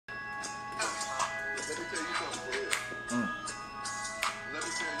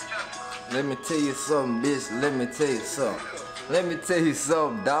Let me tell you something, bitch. Let me tell you something. Let me tell you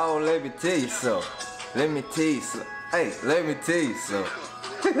something, dog. Let me tell you something. Let me tell you something. Hey, let me tell you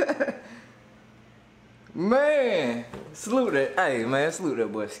something. Man, salute that. Hey, man, salute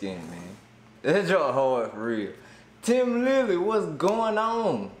that boy Skinny, man. That joint hard for real. Tim Lily, what's going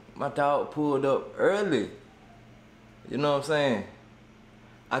on? My dog pulled up early. You know what I'm saying?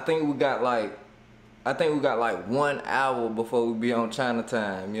 I think we got like 1 hour before we be on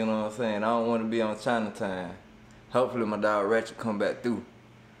Chinatown. You know what I'm saying? I don't want to be on Chinatown. Hopefully my dog Ratchet come back through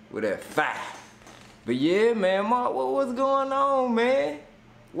with that fire. But yeah, man, Mark, what's going on, man?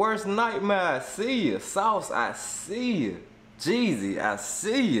 Worst nightmare, I see ya. Sauce, I see ya. Jeezy, I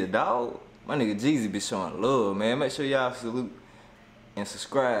see ya, dog. My nigga Jeezy be showing love, man. Make sure y'all salute and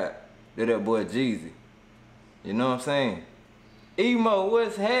subscribe to that boy Jeezy. You know what I'm saying? Emo,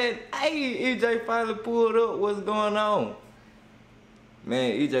 what's happening? Hey, EJ finally pulled up. What's going on?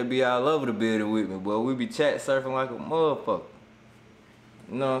 Man, EJ be all over the building with me, boy. We be chat surfing like a motherfucker.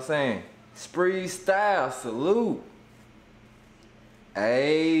 You know what I'm saying? Spree style, salute.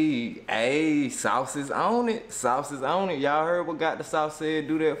 Hey, Sauce is on it. Sauce is on it. Y'all heard what Got the Sauce said?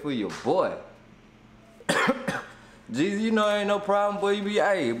 Do that for your boy. Jeezy, you know ain't no problem, boy.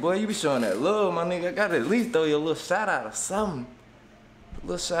 You be showing that love, my nigga. I gotta at least throw you a little shout out or something. A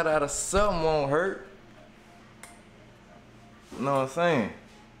little shout out of something won't hurt. You know what I'm saying?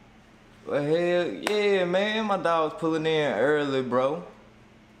 But hell yeah, man. My dog's pulling in early, bro.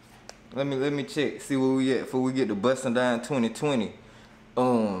 Let me check, see where we at before we get to busting down 2020.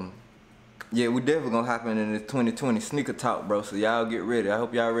 Yeah, we definitely gonna hop in this 2020 sneaker talk, bro. So y'all get ready. I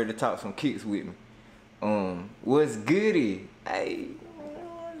hope y'all ready to talk some kicks with me. What's goody? Hey, you know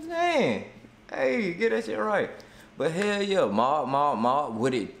what I'm saying? Hey, get that shit right. But hell yeah, Mark,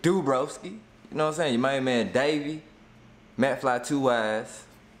 what it do, broski? You know what I'm saying? Your main man Davey, Matt Fly 2 Eyes,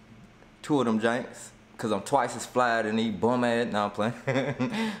 2 of them janks. Cause I'm twice as fly than he bum ass. Nah, I'm playing.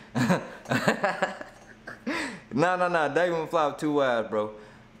 Nah, Davey went fly with 2 eyes, bro.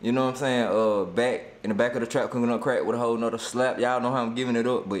 You know what I'm saying? Back in the back of the trap, cooking up crack with a whole nother slap. Y'all know how I'm giving it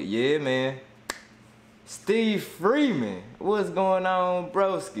up. But yeah, man. Steve Freeman, what's going on,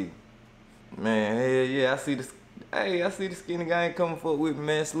 broski? Man, hell yeah, I see the skinny gang coming forward with me,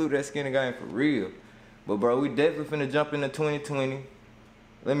 man. Salute that skinny gang for real. But bro, we definitely finna jump into 2020.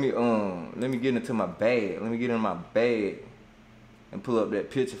 Let me get into my bag. Let me get in my bag and pull up that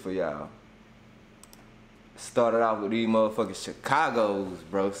picture for y'all. Started off with these motherfucking Chicago's,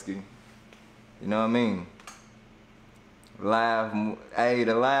 broski. You know what I mean? The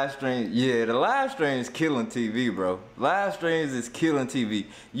live stream, yeah, the live stream is killing TV, bro. Live streams is killing TV.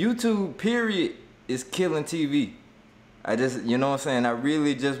 YouTube, period, is killing TV. You know what I'm saying? I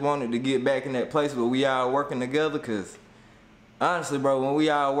really just wanted to get back in that place where we all working together, cause honestly, bro, when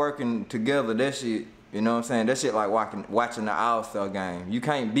we all working together, that shit, you know what I'm saying? That shit like watching the All-Star game. You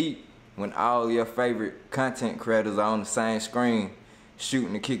can't beat when all your favorite content creators are on the same screen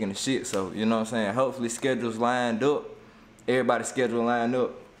shooting and kicking the shit. So, you know what I'm saying? Hopefully schedules lined up. Everybody's schedule lined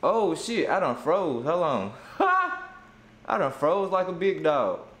up. Oh shit, I done froze. Hold on. I done froze like a big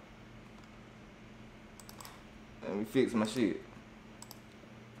dog. Let me fix my shit.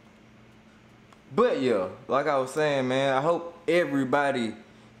 But yeah, like I was saying, man, I hope everybody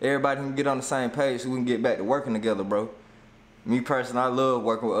can get on the same page so we can get back to working together, bro. Me personally, I love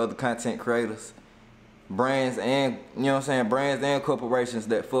working with other content creators, brands, and you know what I'm saying, brands and corporations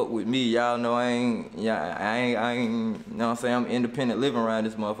that fuck with me. Y'all know I ain't, you know what I'm saying, I'm independent living around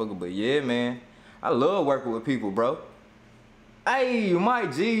this motherfucker. But yeah, man, I love working with people, bro. Hey,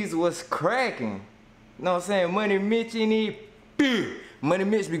 Mike G's was cracking. You know what I'm saying? Money Mitch in it. Money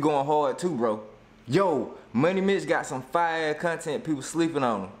Mitch be going hard too, bro. Yo, Money Mitch got some fire content, people sleeping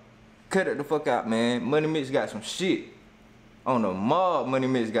on him. Cut it the fuck out, man. Money Mitch got some shit. On the mob, Money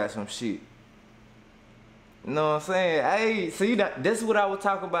Mitch got some shit. You know what I'm saying? Hey, see, this is what I was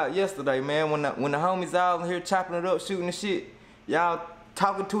talking about yesterday, man. When the homies all in here chopping it up, shooting the shit, y'all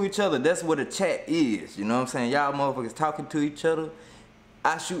talking to each other. That's what a chat is. You know what I'm saying? Y'all motherfuckers talking to each other.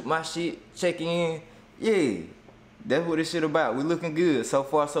 I shoot my shit, check in. Yeah, that's what this shit about. We looking good. So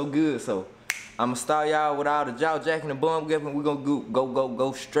far, so good. So I'ma start y'all with all the jaw jacking and bum gapping. We gonna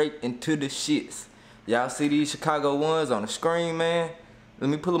go straight into the shits. Y'all see these Chicago ones on the screen, man? Let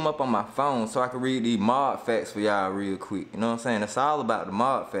me pull them up on my phone so I can read these mod facts for y'all real quick. You know what I'm saying? It's all about the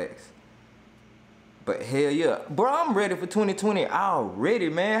mod facts. But hell yeah. Bro, I'm ready for 2020 already,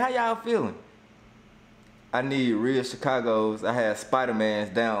 man. How y'all feeling? I need real Chicago's. I had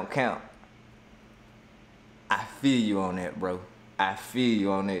Spider-Man's down count. I feel you on that, bro. I feel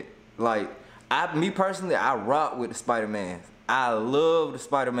you on it. Like, me personally, I rock with the Spider-Mans. I love the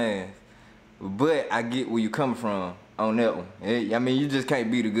Spider-Mans. But I get where you coming from on that one. I mean, you just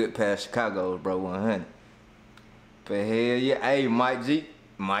can't beat a good pass Chicago's, bro, 100. But hell yeah, hey, Mike G,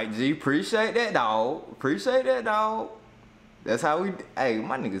 appreciate that, dog. Appreciate that, dog. That's how we, hey,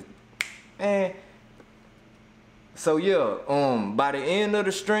 my niggas, man. So yeah, by the end of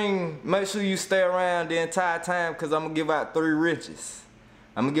the stream, make sure you stay around the entire time, cause I'm gonna give out 3 wrenches.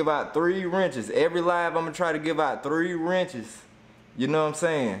 I'm gonna give out 3 wrenches. Every live, I'm gonna try to give out 3 wrenches. You know what I'm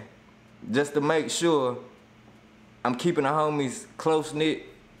saying? Just to make sure I'm keeping the homies close knit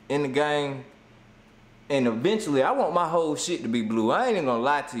in the game. And eventually, I want my whole shit to be blue. I ain't even gonna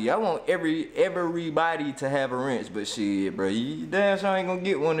lie to you. I want everybody to have a wrench. But shit, bro, you damn sure ain't gonna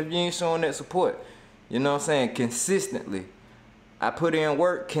get one if you ain't showing that support. You know what I'm saying? Consistently. I put in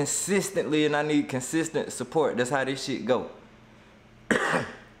work consistently, and I need consistent support. That's how this shit go.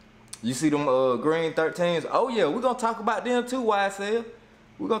 You see them green 13s? Oh yeah, we're gonna talk about them too, YSL.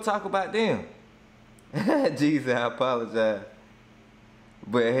 We're gonna talk about them. Jesus, I apologize.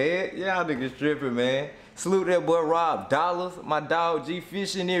 But hey, y'all niggas tripping, man. Salute that boy Rob Dollars, my dog G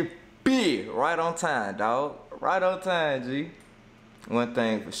fishing there big. Right on time, dog. Right on time, G. One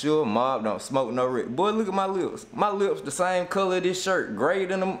thing for sure, Mob don't smoke no red. Boy, look at my lips. My lips the same color of this shirt. Gray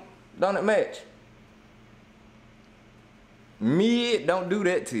than them, don't it match? Mid don't do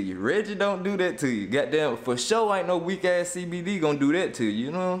that to you. Reggie don't do that to you. Goddamn, for sure ain't no weak ass CBD gonna do that to you.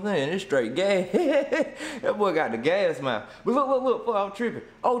 You know what I'm saying? It's straight gas. That boy got the gas mouth. But look, I was tripping.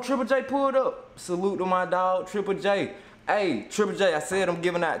 Oh, Triple J pulled up. Salute to my dog, Triple J. Hey, Triple J, I said I'm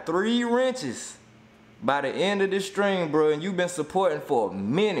giving out 3 wrenches by the end of this stream, bro. And you've been supporting for a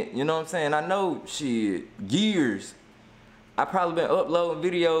minute. You know what I'm saying? I know, shit, years. I probably been uploading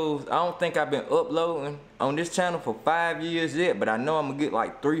videos. I don't think I've been uploading on this channel for 5 years yet, but I know I'm gonna get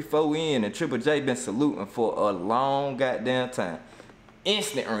like 3-4 in, and Triple J been saluting for a long goddamn time.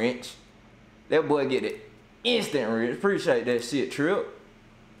 Instant wrench. That boy get it. Instant wrench. Appreciate that shit, Trip.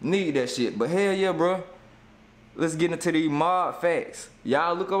 Need that shit. But hell yeah, bro. Let's get into these mod facts.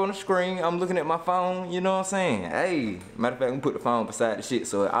 Y'all look up on the screen. I'm looking at my phone. You know what I'm saying? Hey, matter of fact, I'm gonna put the phone beside the shit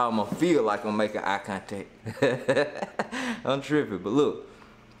so I almost feel like I'm making eye contact. I'm tripping, but look.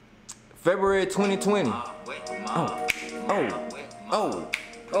 February 2020.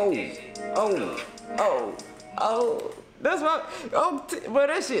 That's what. But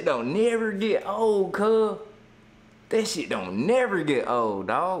that shit don't never get old, cuz. That shit don't never get old,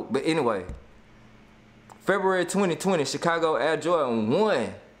 dog. But anyway. February 2020, Chicago Air Jordan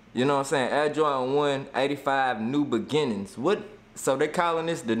 1. You know what I'm saying? Air Jordan 1, 85 New Beginnings. What? So they calling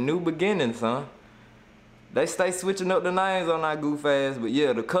this the New Beginnings, huh? They stay switching up the names on our goof ass. But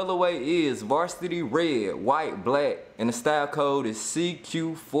yeah, the colorway is varsity red, white, black. And the style code is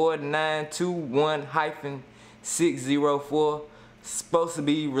CQ4921-604. Supposed to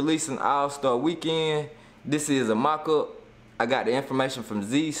be releasing All-Star Weekend. This is a mock-up. I got the information from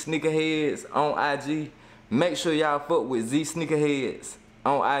Z Sneakerheads on IG. Make sure y'all fuck with Z Sneakerheads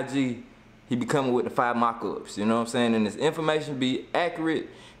on IG. He be coming with the 5 mock-ups, you know what I'm saying? And this information be accurate.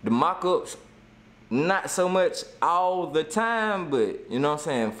 The mock-ups, not so much all the time, but you know what I'm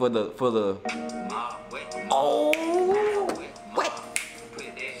saying? For the oh, what?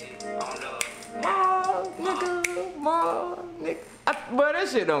 Nigga. But that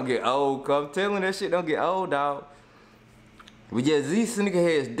shit don't get old, cuz I'm telling you, that shit don't get old, dog. But yeah, Z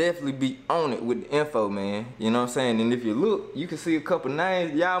Sneakerheads definitely be on it with the info, man. You know what I'm saying? And if you look, you can see a couple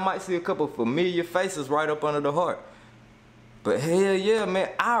names. Y'all might see a couple familiar faces right up under the heart. But hell yeah,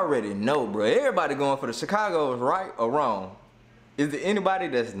 man, I already know, bro. Everybody going for the Chicago's, right or wrong? Is there anybody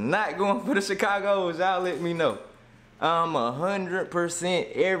that's not going for the Chicago's? Y'all let me know. I'm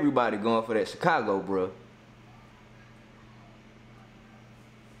 100% everybody going for that Chicago, bro.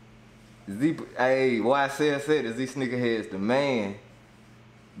 Hey, YSL said that Z Sneakerheads the man.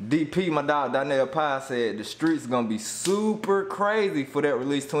 DP, my dog Donnell Pye said the streets gonna be super crazy for that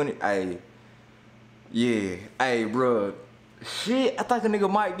release 20. Hey, yeah, hey, bro. Shit, I think a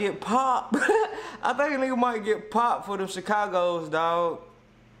nigga might get popped. I think a nigga might get popped for them Chicago's, dog.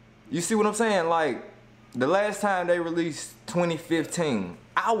 You see what I'm saying? Like, the last time they released 2015,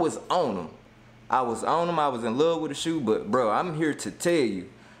 I was on them. I was in love with the shoe, but bro, I'm here to tell you.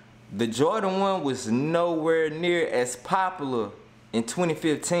 The Jordan 1 was nowhere near as popular in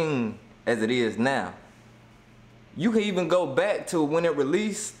 2015 as it is now. You can even go back to when it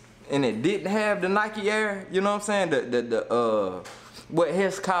released and it didn't have the Nike Air, you know what I'm saying? What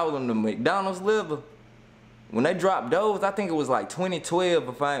Hess called them, the McDonald's leather. When they dropped those, I think it was like 2012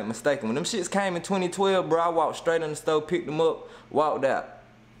 if I ain't mistaken. When them shits came in 2012, bro, I walked straight in the store, picked them up, walked out.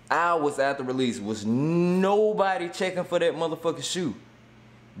 Hours after release, was nobody checking for that motherfucking shoe.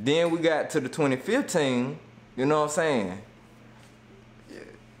 Then we got to the 2015, you know what I'm saying?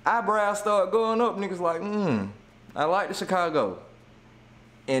 Eyebrows start going up, niggas like, I like the Chicago.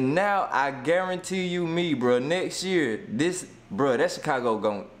 And now I guarantee you me, bro, next year, that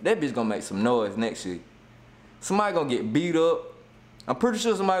Chicago that bitch gonna make some noise next year. Somebody gonna get beat up. I'm pretty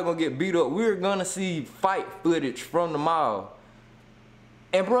sure somebody gonna get beat up. We're gonna see fight footage from the mall.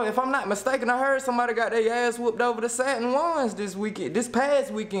 And bro, if I'm not mistaken, I heard somebody got their ass whooped over the satin ones this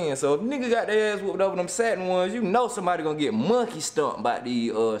past weekend. So if nigga got their ass whooped over them satin ones, you know somebody gonna get monkey stomped by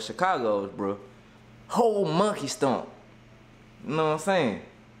the Chicago's, bro. Whole monkey stomp. You know what I'm saying?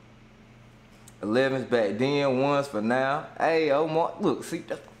 11s back then, ones for now. Hey, Omar, look, see,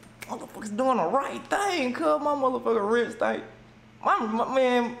 that motherfucker's doing the right thing, cuz my motherfucker rich thing. My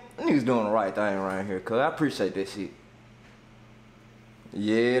man, niggas doing the right thing around here, cuz I appreciate that shit.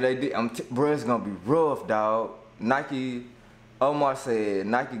 Yeah, they did. Bro, it's gonna be rough, dog. Nike, Omar said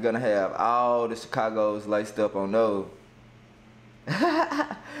Nike gonna have all the Chicago's laced up on those.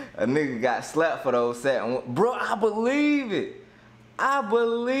 A nigga got slapped for those satin ones. Bro, I believe it. I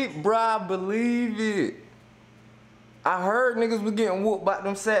believe it. I heard niggas was getting whooped by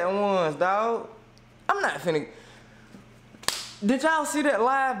them satin ones, dog. I'm not finna. Did y'all see that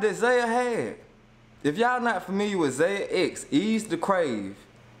live that Zaya had? If y'all not familiar with Zaya X, Ease the Crave,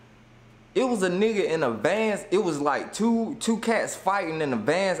 it was a nigga in a Vans. It was like two cats fighting in a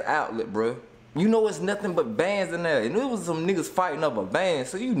Vans outlet, bro. You know it's nothing but Vans in there. And it was some niggas fighting up a Vans.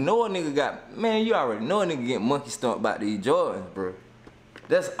 So you know a nigga got, man, you already know a nigga getting monkey stomped by these Jordans, bro.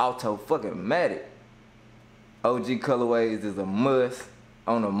 That's auto fucking matic. OG colorways is a must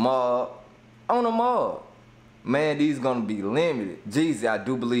on the mob. On the mob. Man, these gonna be limited. Jeezy, I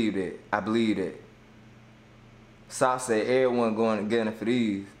do believe that. I believe that. South said everyone going to get it for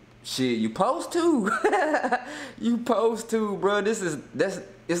these. Shit, you supposed to. You supposed to, bro.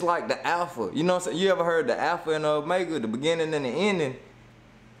 It's like the alpha. You know what I'm saying? You ever heard the alpha and omega, the beginning and the ending?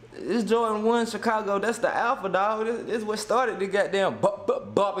 This Jordan 1 Chicago, that's the alpha, dog. This is what started the goddamn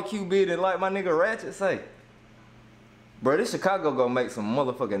barbecue building, like my nigga Ratchet say. Bro, this Chicago gonna make some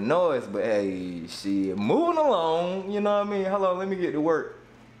motherfucking noise, but hey, shit, moving along, you know what I mean? Hold on, let me get to work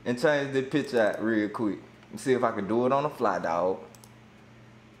and change this picture out real quick. See if I can do it on the fly, dog.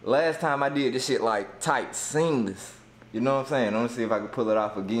 Last time I did this shit like tight, seamless. You know what I'm saying? Let me see if I can pull it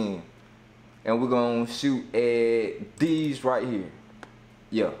off again. And we're gonna shoot at these right here.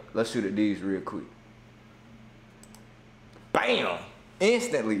 Yeah, let's shoot at these real quick. Bam!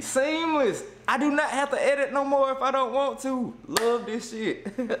 Instantly, seamless. I do not have to edit no more if I don't want to. Love this shit.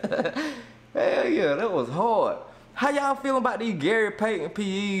 Hell yeah, that was hard. How y'all feeling about these Gary Payton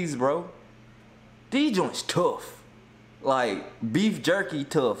PEs, bro? These joints tough. Like beef jerky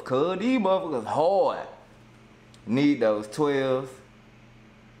tough, cuz these motherfuckers hard. Need those 12s.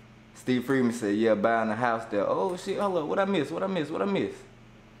 Steve Freeman said, yeah, buying a house there. Oh shit, hold up, what I miss?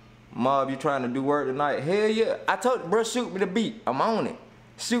 Mob, you trying to do work tonight? Hell yeah. I told you, bro, shoot me the beat. I'm on it.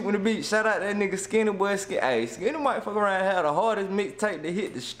 Shoot me the beat. Shout out that nigga Skinny boy. Hey, Skinny might fuck around and have the hardest mixtape to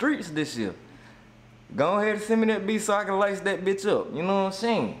hit the streets this year. Go ahead and send me that beat so I can lace that bitch up. You know what I'm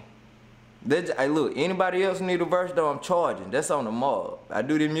saying? Hey, look, anybody else need a verse though, I'm charging. That's on the mob. I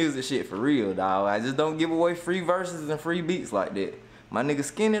do this music shit for real, dog. I just don't give away free verses and free beats like that. My nigga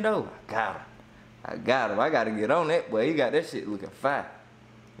Skinny though, I got him. I gotta get on that boy. He got that shit looking fire.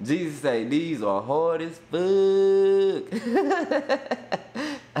 Jesus say these are hard as fuck.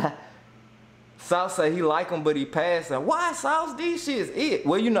 Sauce say he like them, but he passing. Why, Sauce? These shit's it.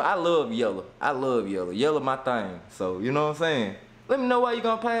 Well, you know, I love yellow. Yellow my thing. So, you know what I'm saying? Let me know why you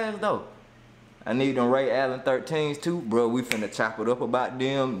gonna pass, though. I need them Ray Allen 13s, too. Bro, we finna chop it up about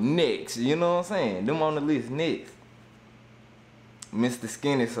them next. You know what I'm saying? Them on the list next. Mr.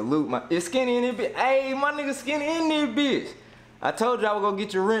 Skinny, salute. It's Skinny in this bitch. Hey, my nigga Skinny in this bitch. I told you I was gonna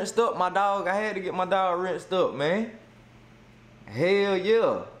get you rinsed up, my dog. I had to get my dog rinsed up, man. Hell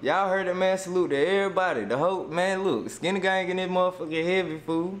yeah. Y'all heard it, man. Salute to everybody. The whole, man, look. Skinny gang in this motherfucking heavy,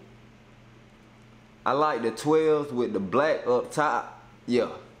 fool. I like the 12s with the black up top. Yeah.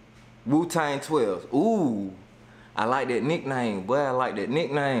 Wu-Tang 12s. Ooh. I like that nickname, boy. I like that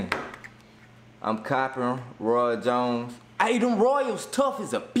nickname. I'm copying Roy Jones. Hey, them Royals tough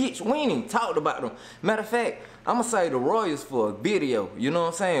as a bitch. We ain't even talked about them. Matter of fact, I'ma say the Royals for a video. You know what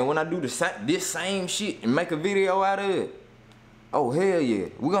I'm saying? When I do this same shit and make a video out of it. Oh, hell yeah.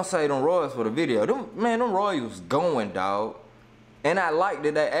 We gonna say them Royals for the video. Them Royals going, dog. And I like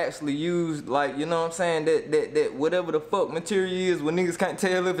that they actually used, like, you know what I'm saying, that whatever the fuck material is when niggas can't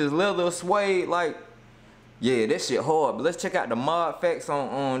tell if it's leather or suede, like, yeah, that shit hard. But let's check out the mod facts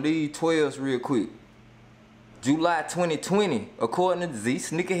on these 12s real quick. July 2020, according to Z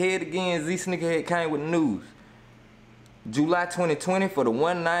Sneakerhead again. Z Sneakerhead came with the news. July 2020 for the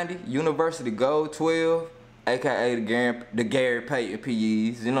 190 University Gold 12, aka the Gary Payton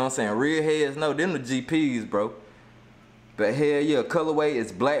PEs. You know what I'm saying? Real heads know them the GPs, bro. But hell yeah, colorway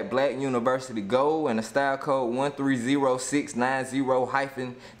is black University Gold and the style code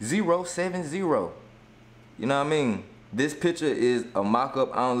 1306990-070. You know what I mean? This picture is a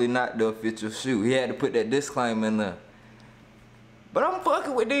mock-up only, not the official shoe. He had to put that disclaimer in there. But I'm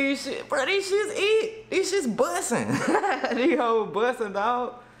fucking with these shit, bro. These shit's it. These shit's bussin'. These hoes bussin',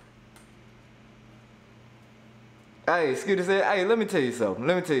 dog. Hey, Scooter said, hey, let me tell you something.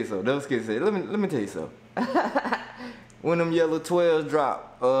 That was Scooter said. Let me tell you something. When them yellow 12s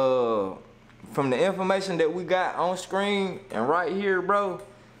drop, from the information that we got on screen and right here, bro,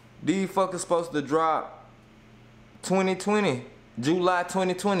 these fuckers supposed to drop 2020, July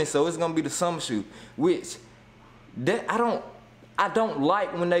 2020, so it's gonna be the summer shoe, which that I don't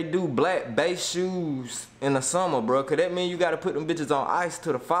like when they do black base shoes in the summer, bro, cause that means you gotta put them bitches on ice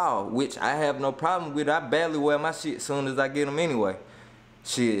to the fall, which I have no problem with. I barely wear my shit as soon as I get them anyway.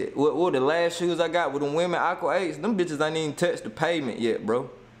 Shit, what the last shoes I got with them women Aqua 8s, them bitches ain't even touched the pavement yet,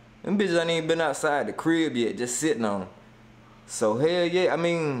 bro. Them bitches ain't even been outside the crib yet, just sitting on them. So hell yeah, I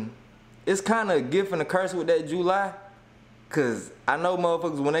mean, it's kind of a gift and a curse with that July, cause I know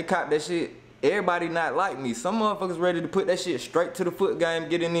motherfuckers when they cop that shit, everybody not like me. Some motherfuckers ready to put that shit straight to the foot game,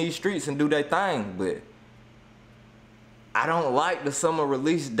 get in these streets and do their thing, but I don't like the summer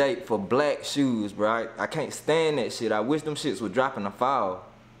release date for black shoes, bro. I can't stand that shit. I wish them shits would drop in the fall.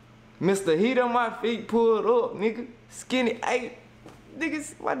 Mr. Heat on my feet pulled up, nigga. Skinny, hey,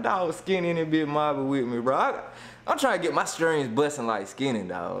 niggas, my dog Skinny in a bit mobbing with me, bro. I'm trying to get my strings busting like Skinny,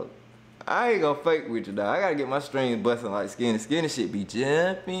 dog. I ain't gonna fake with you, dog. I gotta get my strings busting like Skinny. Skinny shit be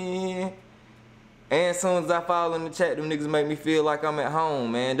jumping. And as soon as I fall in the chat, them niggas make me feel like I'm at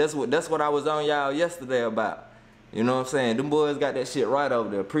home, man. That's what I was on y'all yesterday about. You know what I'm saying? Them boys got that shit right over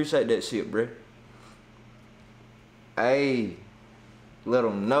there. Appreciate that shit, bruh. Hey, let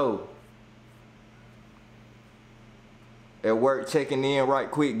them know. At work checking in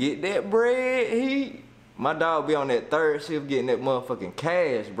right quick. Get that bread, my dog be on that third shift getting that motherfucking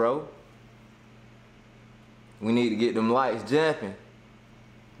cash, bro. We need to get them lights jumping.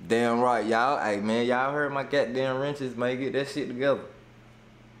 Damn right, y'all. Hey, man, y'all heard my goddamn wrenches, man. Get that shit together.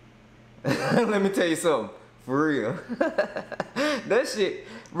 Let me tell you something. For real. That shit,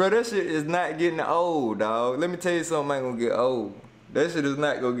 bro, that shit is not getting old, dog. Let me tell you something ain't gonna get old. That shit is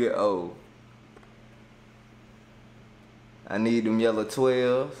not gonna get old. I need them yellow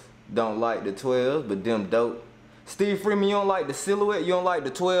 12s. Don't like the 12s, but them dope. Steve Freeman, you don't like the silhouette? You don't like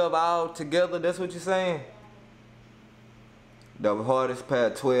the 12 all together? That's what you're saying? The hardest pair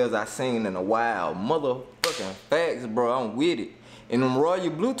of 12s I seen in a while. Motherfucking facts, bro. I'm with it. And them royal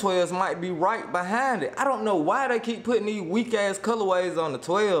blue 12s might be right behind it. I don't know why they keep putting these weak ass colorways on the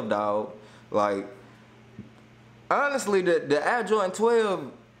 12, dog. Like, honestly, the Air Jordan 12,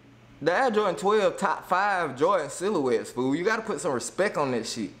 the Air Jordan 12 top 5 Jordan silhouettes, fool. You gotta put some respect on that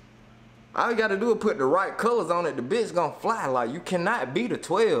shit. All you gotta do is put the right colors on it. The bitch gonna fly. Like, you cannot beat a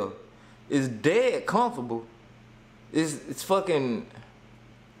 12. It's dead comfortable. It's fucking.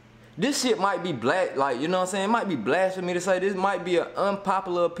 This shit might be black, like, you know what I'm saying? It might be blasphemy to say this might be an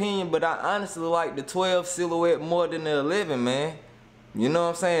unpopular opinion, but I honestly like the 12 silhouette more than the 11, man. You know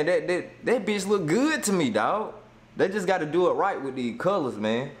what I'm saying? That bitch look good to me, dog. They just got to do it right with these colors,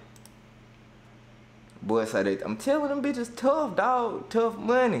 man. Boy, say I'm telling them bitches tough, dog. Tough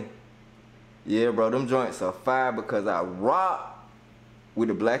money. Yeah, bro, them joints are fire because I rock with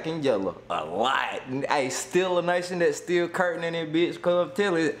the black and yellow a lot. Hey, still a nation that's still curtaining that bitch, cause I'm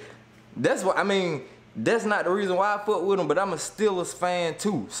telling you. That's what I mean. That's not the reason why I fuck with them, but I'm a Steelers fan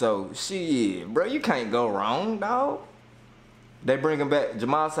too. So shit, bro, you can't go wrong, dog. They bringing back.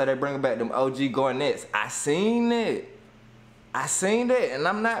 Jamal said they bringing back them OG Garnets. I seen that, and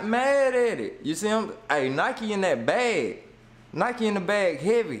I'm not mad at it. You see them? Hey, Nike in that bag. Nike in the bag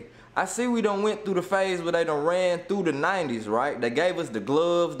heavy. I see we done went through the phase where they done ran through the 90s, right? They gave us the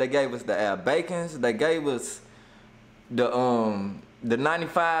gloves. They gave us the Air Bacons. They gave us the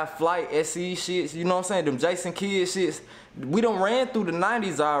 95 Flight SE shits, you know what I'm saying? Them Jason Kidd shits. We done ran through the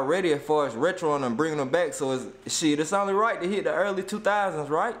 90s already as far as retro and bringing them back, so it's only right to hit the early 2000s,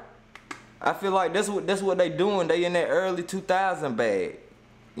 right? I feel like that's what they doing. They in that early 2000 bag.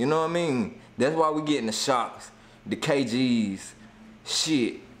 You know what I mean? That's why we getting the Shocks, the KGs,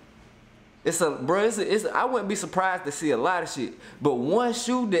 shit. I wouldn't be surprised to see a lot of shit. But one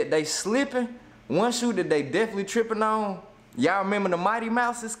shoe that they slipping, one shoe that they definitely tripping on, Y'all remember the Mighty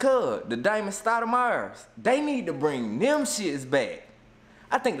Mouse's cub, the Damon Stoudemire's? They need to bring them shits back.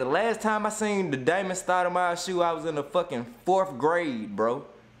 I think the last time I seen the Damon Stoudemire shoe, I was in the fucking 4th grade, bro.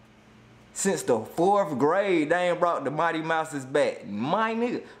 Since the 4th grade, they ain't brought the Mighty Mouses back. My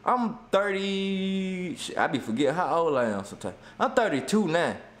nigga, I'm 30, shit, I be forgetting how old I am sometimes. I'm 32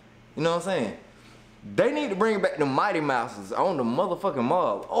 now, you know what I'm saying? They need to bring back the Mighty Mouses on the motherfucking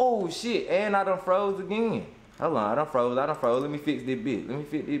mob. Oh shit, and I done froze again. Hold on, I done froze. Let me fix this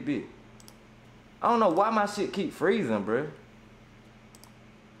bit. I don't know why my shit keep freezing, bro.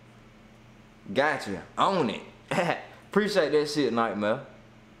 Gotcha, own it. Appreciate that shit, Nightmare.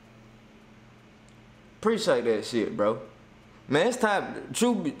 Appreciate that shit, bro. Man, it's time,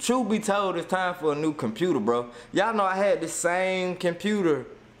 truth be told, it's time for a new computer, bro. Y'all know I had the same computer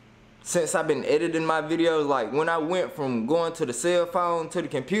since I've been editing my videos. Like, when I went from going to the cell phone to the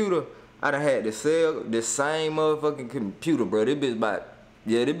computer, I done had the same motherfucking computer, bro. This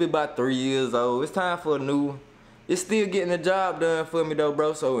bitch about 3 years old. It's time for a new one. It's still getting the job done for me though,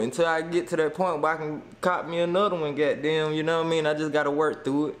 bro. So until I get to that point where I can cop me another one, goddamn, you know what I mean? I just gotta work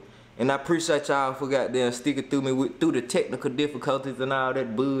through it. And I appreciate y'all for goddamn sticking through me through the technical difficulties and all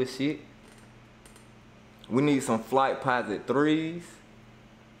that bullshit. We need some Flight Posit 3s.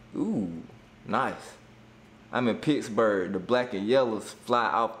 Ooh, nice. I'm in Pittsburgh. The black and yellows fly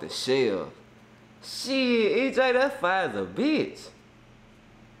off the shelf. Shit, EJ, that fire's a bitch.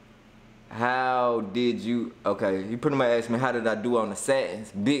 How did you, okay, you pretty much asked me how did I do on the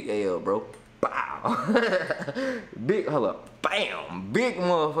satins. Big L, bro. Bow. Big, hold up. Bam! Big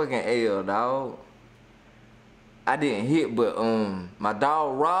motherfucking L, dog. I didn't hit, but my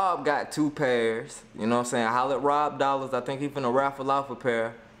dog Rob got 2 pairs. You know what I'm saying? I holla at Rob Dollars. I think he finna raffle off a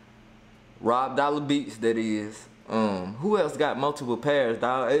pair. Rob Dollar Beats, that is. Who else got multiple pairs,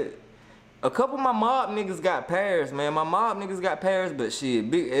 dog? A couple of my mob niggas got pairs, man. My mob niggas got pairs, but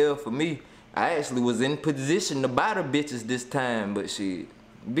shit, big L for me. I actually was in position to buy the bitches this time, but shit,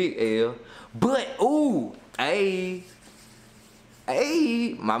 big L. But, ooh, hey,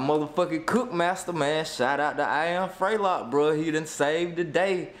 my motherfucking cookmaster, man. Shout out to I Am Freylock, bro. He done saved the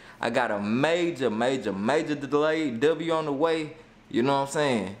day. I got a major delayed W on the way. You know what I'm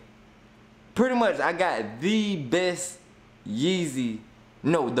saying? Pretty much, I got the best Yeezy.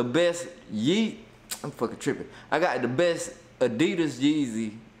 No, the best I'm fucking tripping. I got the best Adidas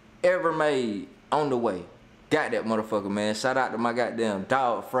Yeezy ever made on the way. Got that motherfucker, man. Shout out to my goddamn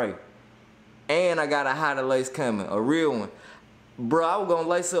dog, Frey. And I got a high lace coming, a real one. Bro, I was gonna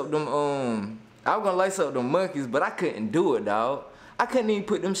lace up them monkeys, but I couldn't do it, dog. I couldn't even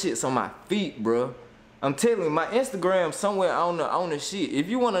put them shits on my feet, bro. I'm telling you, my Instagram somewhere on the shit. If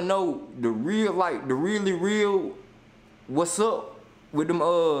you wanna know the real, like the really real what's up with them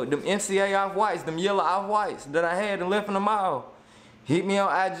MCA off-whites, them yellow off-whites that I had and left in the mall, hit me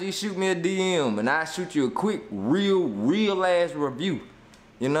on IG, shoot me a DM, and I'll shoot you a quick, real ass review.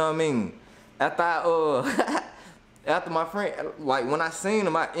 You know what I mean? After my friend, like when I seen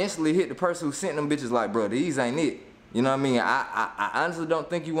them, I instantly hit the person who sent them bitches like, bro, these ain't it. You know what I mean? I honestly don't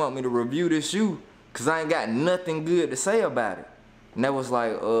think you want me to review this shoe, cause I ain't got nothing good to say about it. And that was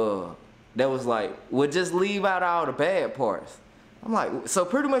like, well, just leave out all the bad parts. I'm like, so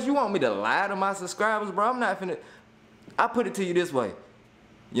pretty much you want me to lie to my subscribers, bro? I'm not finna, I put it to you this way.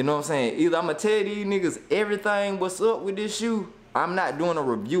 You know what I'm saying? Either I'm gonna tell these niggas everything what's up with this shoe, I'm not doing a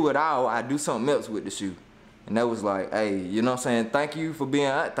review at all, I do something else with the shoe. And that was like, hey, you know what I'm saying? Thank you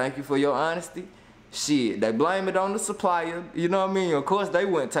for your honesty. Shit, they blame it on the supplier, you know what I mean? Of course they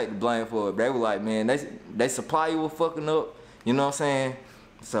wouldn't take the blame for it. They were like, man, they supplier was fucking up, you know what I'm saying?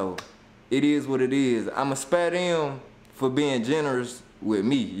 So, it is what it is. I'ma spare them for being generous with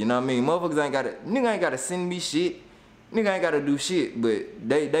me, you know what I mean? Motherfuckers nigga ain't gotta send me shit. Nigga ain't gotta do shit, but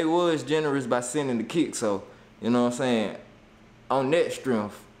they was generous by sending the kick, so, you know what I'm saying? On that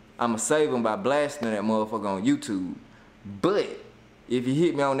strength, I'ma save them by blasting that motherfucker on YouTube. But, if you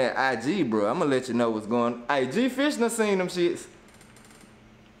hit me on that IG, bro, I'ma let you know what's going on. Hey, G-Fish done seen them shits.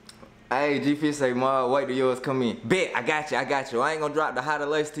 Hey, G-Fish say, Ma, wait till yours come in. Bet, I got you. I ain't gonna drop the hotter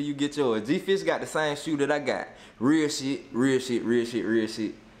lace till you get yours. G-Fish got the same shoe that I got. Real shit.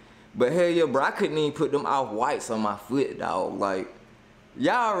 But hell yeah, bro, I couldn't even put them off-whites on my foot, dog. Like,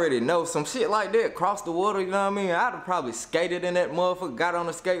 y'all already know some shit like that, cross the water, you know what I mean? I'd have probably skated in that motherfucker, got on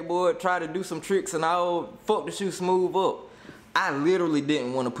a skateboard, tried to do some tricks and all, fuck the shoe smooth up. I literally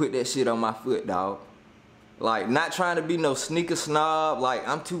didn't want to put that shit on my foot, dog. Like, not trying to be no sneaker snob, like,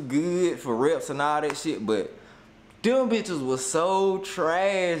 I'm too good for reps and all that shit, but them bitches was so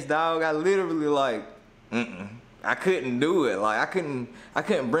trash, dog. I literally, like, I couldn't do it. Like, I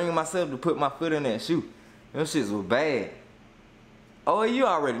couldn't bring myself to put my foot in that shoe. Them shits was bad. Oh, you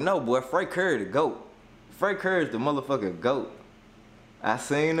already know, boy. Frank Curry the GOAT. Frank Curry's the motherfucking GOAT. I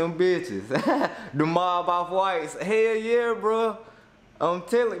seen them bitches. The mob off whites. Hell yeah, bro. I'm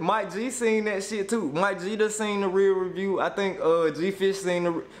telling you, Mike G seen that shit too. Mike G done seen the real review. I think G Fish seen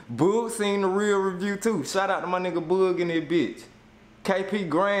the Boog seen the real review too. Shout out to my nigga Boog in that bitch. KP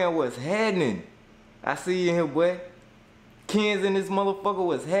Grand was happening. I see you here, boy. Kens in this motherfucker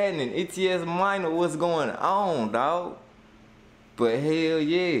was happening. ETS Minor, what's going on, dog? But hell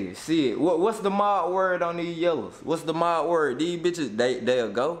yeah, shit. What's the mod word on these yellows? What's the mod word? These bitches, they'll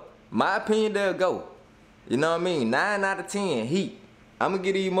go. My opinion, they'll go. You know what I mean? 9 out of 10, heat. I'ma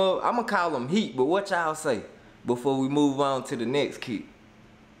get these I'ma call them heat, but what y'all say before we move on to the next kick?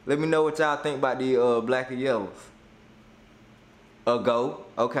 Let me know what y'all think about the black and yellows. A go.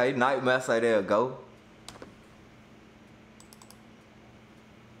 Okay, Nightmare say they'll go.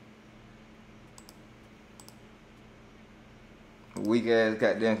 Weak ass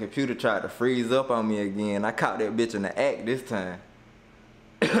goddamn computer tried to freeze up on me again. I caught that bitch in the act this time.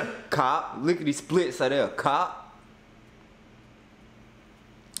 Cop. Lickety split say they'll cop.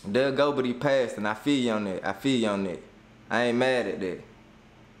 They'll go, but he passed, and I feel you on that. I feel you on that. I ain't mad at that.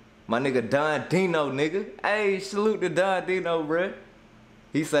 My nigga Don Dino, nigga. Hey, salute to Don Dino, bruh.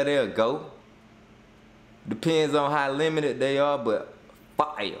 He said they'll go. Depends on how limited they are, but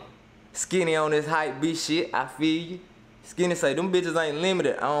fire. Skinny on this hype B shit, I feel you. Skinny say, them bitches ain't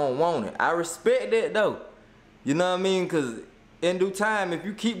limited, I don't want it. I respect that, though. You know what I mean? Because in due time, if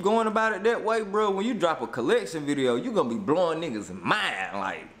you keep going about it that way, bro, when you drop a collection video, you gonna be blowing niggas' mind,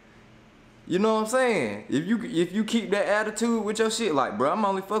 like, you know what I'm saying? If you keep that attitude with your shit, like, bro, I'm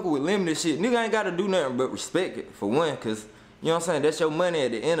only fucking with limited shit. Nigga ain't gotta do nothing but respect it, for one, cause, you know what I'm saying, that's your money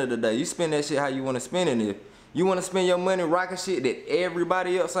at the end of the day. You spend that shit how you wanna spend it. If you wanna spend your money rocking shit that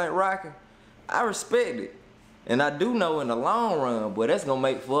everybody else ain't rocking, I respect it. And I do know in the long run, boy, that's gonna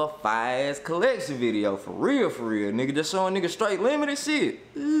make for a fire-ass collection video. For real, nigga. Just showing niggas straight limited shit.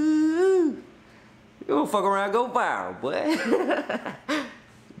 Ooh. You gonna fuck around, go viral, boy.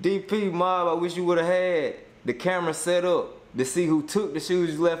 DP Mob, I wish you would've had the camera set up to see who took the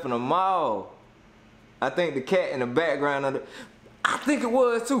shoes you left in the mall. I think the cat in the background of the... I think it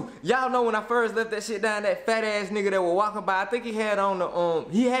was too. Y'all know when I first left that shit down, that fat ass nigga that was walking by, I think he had on the,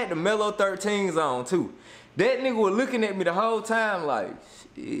 he had the Mellow 13s on too. That nigga was looking at me the whole time like,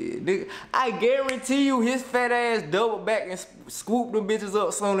 shit, nigga. I guarantee you his fat ass doubled back and swooped them bitches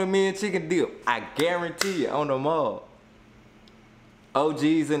up sooner than me and Chicken Dip. I guarantee it on the mall.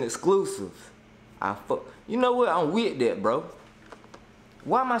 OGs and exclusives. You know what? I'm with that, bro.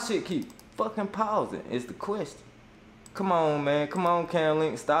 Why my shit keep fucking pausing is the question. Come on, man. Come on, Cam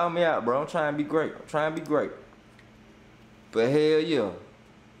Link. Style me out, bro. I'm trying to be great. I'm trying to be great. But hell yeah.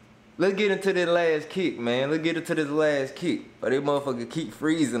 Let's get into this last kick, man. Let's get into this last kick. But this motherfucker keep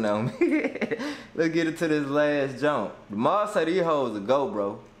freezing on me. Let's get into this last jump. The Mars say these hoes a go,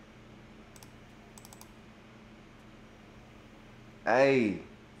 bro. Hey.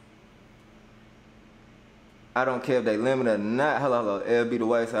 I don't care if they limited or not. Hello, LB the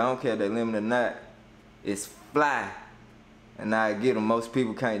White say I don't care if they limited or not. It's fly. And I get them. Most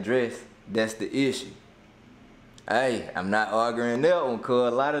people can't dress. That's the issue. Hey, I'm not arguing that one,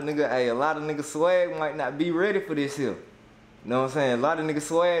 cuz a lot of niggas swag might not be ready for this here. You know what I'm saying? A lot of niggas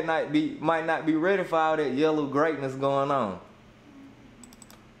swag might not be ready for all that yellow greatness going on.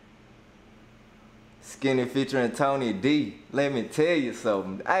 Skinny featuring Tony D. Let me tell you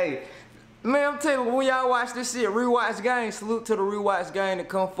something. Hey, man, I'm telling you, when y'all watch this shit, Rewatch Gang, salute to the Rewatch Gang that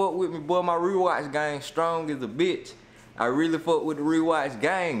come fuck with me. Boy, my Rewatch Gang strong as a bitch. I really fuck with the Rewatch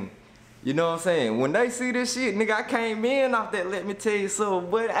Gang. You know what I'm saying? When they see this shit, nigga, I came in off that, let me tell you something.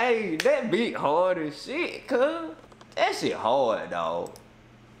 But hey, that beat hard as shit, cuz. That shit hard, dog.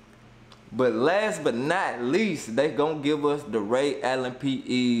 But last but not least, they gonna give us the Ray Allen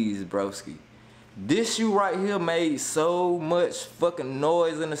PEs, broski. This shoe right here made so much fucking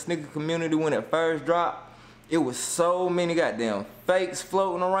noise in the sneaker community when it first dropped. It was so many goddamn fakes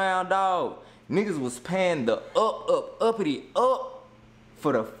floating around, dog. Niggas was paying the uppity up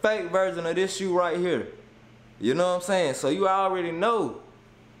for the fake version of this shoe right here. You know what I'm saying? So you already know.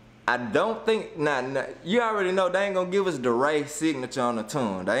 I don't think, you already know they ain't gonna give us the Ray signature on the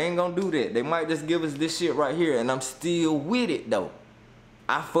tongue. They ain't gonna do that. They might just give us this shit right here, and I'm still with it though.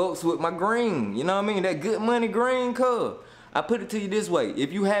 I fucks with my green, you know what I mean? That good money green, cuz. I put it to you this way.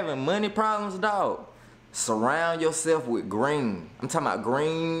 If you having money problems, dog, surround yourself with green. I'm talking about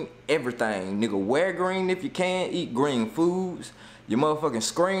green everything. Nigga, wear green if you can. Eat green foods. Your motherfucking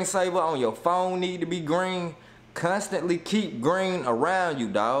screensaver on your phone need to be green. Constantly keep green around you,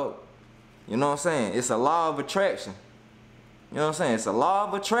 dog. You know what I'm saying? It's a law of attraction. You know what I'm saying? It's a law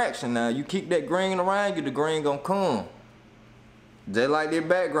of attraction now. You keep that green around you, the green gonna come. Just like that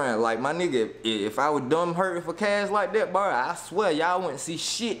background. Like my nigga, if I was dumb hurting for cash like that, bro, I swear y'all wouldn't see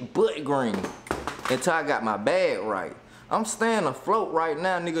shit but green until I got my bag right. I'm staying afloat right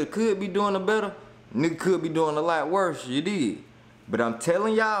now. Nigga could be doing it better. Nigga could be doing a lot worse. You did. But I'm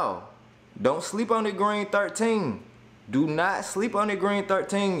telling y'all, don't sleep on the green 13. Do not sleep on the green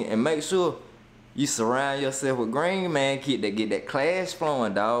 13, and make sure you surround yourself with green, man. Get that class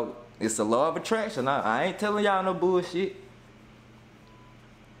flowing, dog. It's a law of attraction. I ain't telling y'all no bullshit.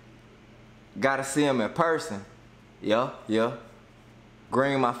 Gotta see them in person. Yeah.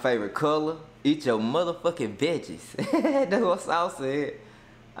 Green my favorite color. Eat your motherfucking veggies. That's what South said.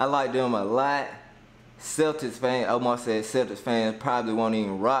 I like them a lot. Celtics fans, Omar said Celtics fans probably won't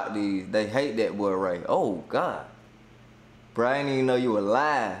even rock these. They hate that boy Ray. Oh God. Bro, I didn't even know you were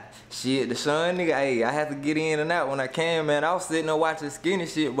live. Shit, the Sean nigga, hey, I have to get in and out when I can, man. I was sitting there watching Skinny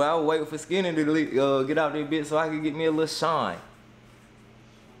shit, but I was waiting for Skinny to get out there bit so I could get me a little shine.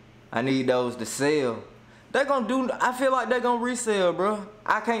 I need those to sell. They gonna do, I feel like they gonna resell, bro.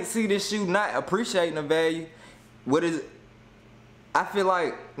 I can't see this shoe not appreciating the value. What is it? I feel like,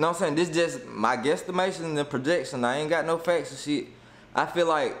 you know what I'm saying, this just my guesstimation and projection. I ain't got no facts or shit. I feel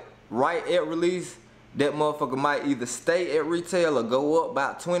like right at release, that motherfucker might either stay at retail or go up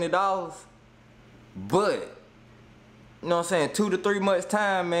about $20. But, you know what I'm saying, 2 to 3 months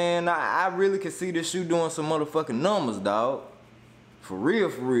time, man, I really can see this shoe doing some motherfucking numbers, dog. For real.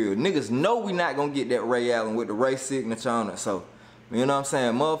 Niggas know we not gonna get that Ray Allen with the Ray signature on it. So, you know what I'm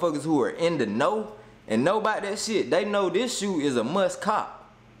saying, motherfuckers who are in the know and know about that shit, they know this shoe is a must cop.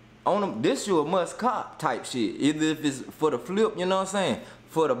 On them, this shoe a must cop type shit. Either if it's for the flip, you know what I'm saying,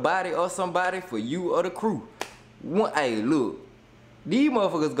 for the body or somebody, for you or the crew. Hey, look, these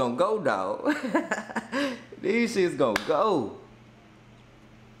motherfuckers gonna go, dog. These shits gonna go.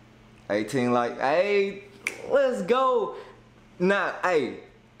 18 like, hey, let's go. Now, hey,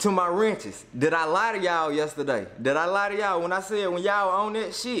 to my wrenches, did I lie to y'all yesterday? Did I lie to y'all when I said when y'all on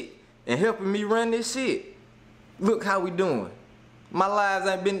that shit and helping me run this shit? Look how we doing. My lives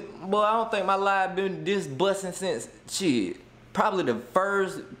ain't been, boy, I don't think my live been this busting since shit. Probably the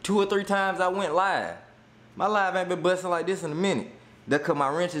first 2 or 3 times I went live. My live ain't been busting like this in a minute. That's cause my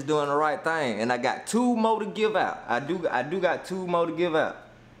wrench is doing the right thing. And I got 2 more to give out. I do got 2 more to give out.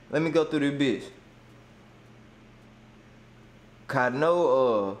 Let me go through this bitch. Cause I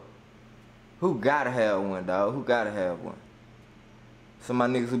know, who gotta have one, dog? Who gotta have one? Some of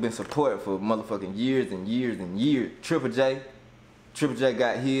my niggas who been supporting for motherfucking years and years and years. Triple J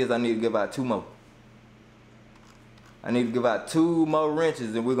got his. I need to give out 2 more. I need to give out 2 more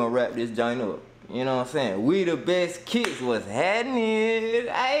wrenches and we're gonna wrap this joint up. You know what I'm saying? We the best kicks. What's happening?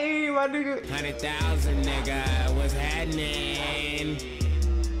 Hey, my nigga. 100,000, nigga. What's happening?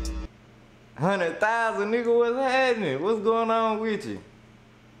 100,000, nigga. What's happening? What's going on with you?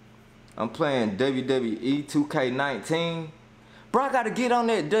 I'm playing WWE 2K19. Bro, I gotta get on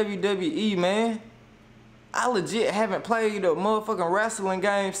that WWE, man. I legit haven't played a motherfucking wrestling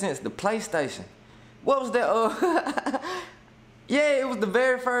game since the PlayStation. What was that? Yeah, it was the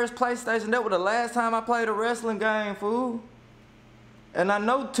very first PlayStation. That was the last time I played a wrestling game, fool. And I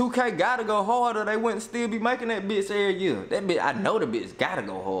know 2K gotta go harder. They wouldn't still be making that bitch every year. That bitch, I know the bitch gotta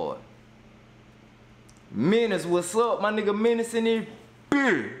go hard. Menace, what's up? My nigga Menace in here.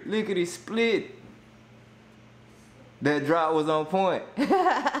 Lickety split. That drop was on point.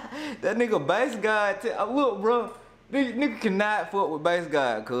 That nigga Bass God, look, bro. Nigga cannot fuck with Bass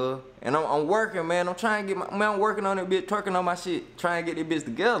God, cuz. And I'm working, man. I'm trying to get I'm working on that bitch, twerking on my shit. Trying to get that bitch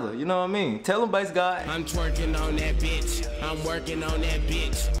together. You know what I mean? Tell him, Bass God. I'm twerking on that bitch. I'm working on that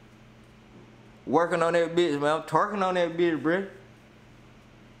bitch. Working on that bitch, man. I'm twerking on that bitch, bruh.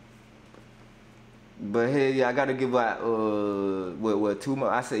 But hey, yeah, I gotta give out, 2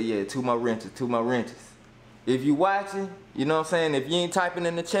 more? I said, yeah, 2 more wrenches, 2 more wrenches. If you watching, you know what I'm saying? If you ain't typing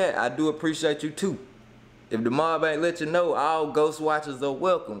in the chat, I do appreciate you too. If the mob ain't let you know, all ghost watchers are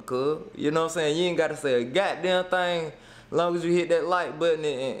welcome, cuz. You know what I'm saying? You ain't gotta say a goddamn thing as long as you hit that like button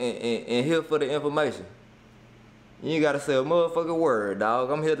and here for the information. You ain't gotta say a motherfucking word,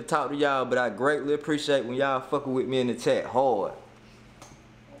 dog. I'm here to talk to y'all, but I greatly appreciate when y'all fucking with me in the chat hard.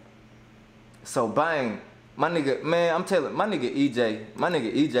 So bang, my nigga, man, I'm telling, my nigga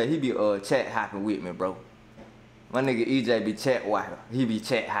EJ, he be chat hopping with me, bro. My nigga EJ be chat hopping. He be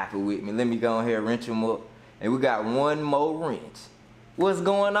chat hopping with me. Let me go on here and wrench him up. And we got 1 more wrench. What's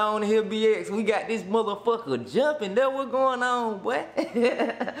going on here, BX? We got this motherfucker jumping. That's what's going on, boy.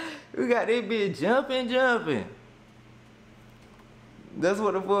 We got this bitch jumping. That's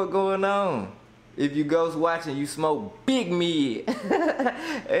what the fuck going on. If you ghost watching, you smoke big mid.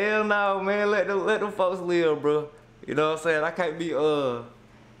 Hell no, man. Let them folks live, bro. You know what I'm saying?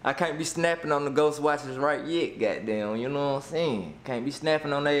 I can't be snapping on the ghost watchers right yet, goddamn. You know what I'm saying? Can't be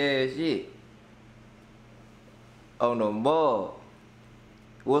snapping on their ass yet. Oh no more.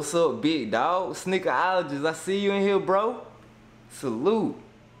 What's up, big dog? Sneakerologist, I see you in here, bro. Salute.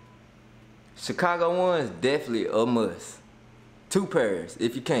 Chicago ones definitely a must. 2 pairs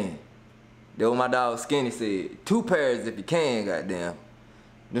if you can. That what my dog Skinny said. 2 pairs if you can, goddamn.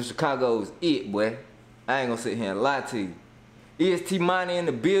 Them Chicago's it, boy. I ain't gonna sit here and lie to you. EST Money in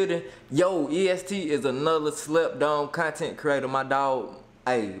the building. Yo, EST is another slept on content creator. My dog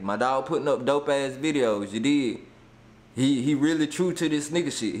putting up dope ass videos, you did. He really true to this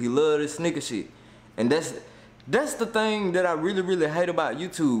sneaker shit. He love this sneaker shit. And that's the thing that I really hate about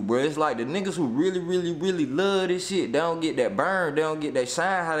YouTube, bro. It's like the niggas who really love this shit, they don't get that burn, they don't get that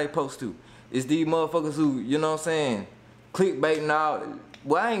shine how they supposed to. It's these motherfuckers who, you know what I'm saying, clickbaiting out.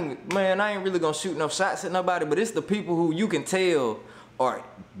 Well, I ain't really gonna shoot no shots at nobody, but it's the people who you can tell are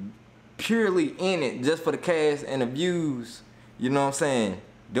purely in it just for the cash and the views. You know what I'm saying?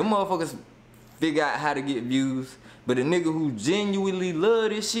 Them motherfuckers figure out how to get views. But the nigga who genuinely love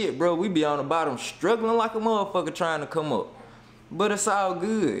this shit, bro, we be on the bottom struggling like a motherfucker trying to come up. But it's all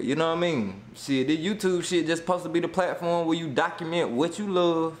good, you know what I mean? Shit, the YouTube shit just supposed to be the platform where you document what you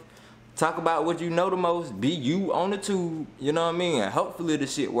love, talk about what you know the most, be you on the tube, you know what I mean? And hopefully the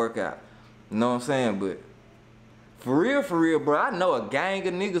shit work out. You know what I'm saying? But for real, bro, I know a gang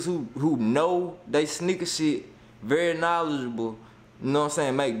of niggas who know they sneaker shit, very knowledgeable. You know what I'm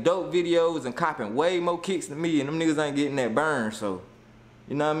saying? Make dope videos and copping way more kicks than me, and them niggas ain't getting that burn, so.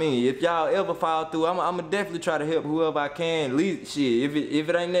 You know what I mean? If y'all ever fall through, I'ma definitely try to help whoever I can. At least, shit, if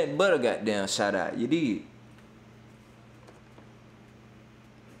it ain't nothing but a goddamn shout out, you did.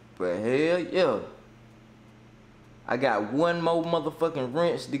 But hell yeah. I got one more motherfucking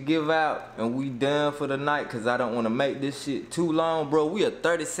wrench to give out, and we done for the night, cause I don't want to make this shit too long, bro. We are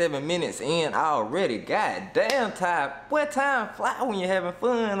 37 minutes in already. God damn, time. Boy, time fly when you're having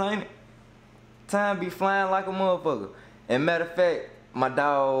fun, ain't it? Time be flying like a motherfucker. And matter of fact, my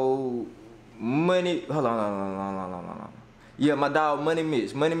dog Money, hold on. Yeah, my dog Money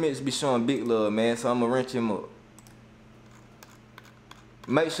Mitch be showing big love, man, so I'ma wrench him up.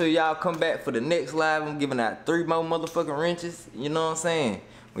 Make sure y'all come back for the next live. I'm giving out 3 more motherfucking wrenches. You know what I'm saying?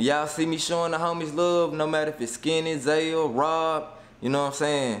 When y'all see me showing the homies love, no matter if it's Skinny, Zale, Rob, you know what I'm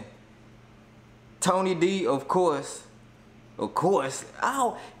saying? Tony D, of course.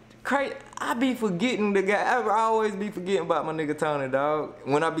 I be forgetting the guy. I always be forgetting about my nigga Tony, dog.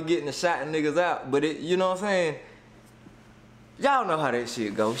 When I be getting the shot and niggas out. But you know what I'm saying? Y'all know how that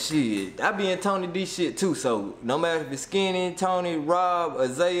shit go. Shit. I be in Tony D shit too, so no matter if it's Skinny, Tony, Rob,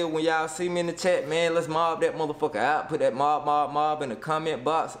 Isaiah, when y'all see me in the chat, man, let's mob that motherfucker out. Put that mob in the comment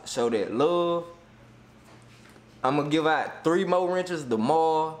box. Show that love. I'm gonna give out 3 more wrenches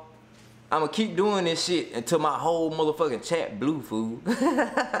tomorrow. I'm gonna keep doing this shit until my whole motherfucking chat blue, fool.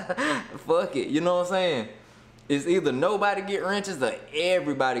 Fuck it, you know what I'm saying? It's either nobody get wrenches or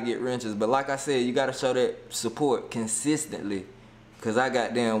everybody get wrenches. But like I said, you gotta show that support consistently. Cause I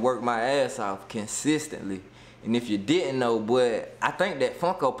goddamn work my ass off consistently. And if you didn't know, boy, I think that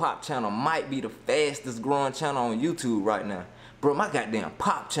Funko Pop channel might be the fastest growing channel on YouTube right now. Bro, my goddamn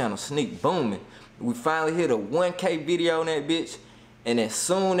Pop channel sneak booming. We finally hit a 1K video on that bitch. And as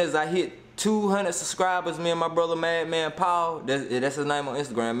soon as I hit 200 subscribers, me and my brother Madman Paul, that's his name on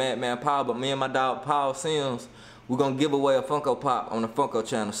Instagram, Madman Paul, but me and my dog Paul Sims, we're gonna give away a Funko Pop on the Funko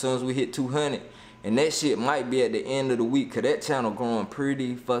channel as soon as we hit 200. And that shit might be at the end of the week, cause that channel growing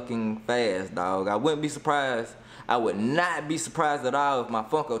pretty fucking fast, dog. I wouldn't be surprised. I would not be surprised at all if my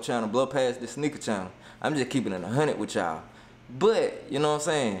Funko channel blow past the sneaker channel. I'm just keeping it 100 with y'all. But, you know what I'm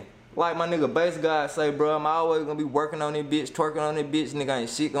saying? Like my nigga Bass God say, bro, I'm always gonna be working on this bitch, twerking on this bitch, nigga ain't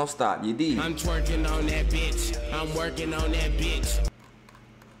shit gonna stop, you dig? I'm twerking on that bitch, I'm working on that bitch.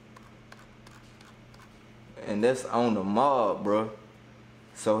 And that's on the mob, bro.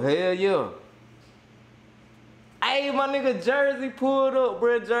 So hell yeah. Hey, my nigga Jersey pulled up,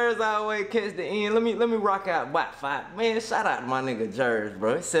 bro. Jersey always catch the end. Let me rock out about 5. Man, shout out to my nigga Jersey,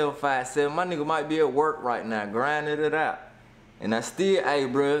 bro. 757. My nigga might be at work right now, grinding it out. And I still, hey,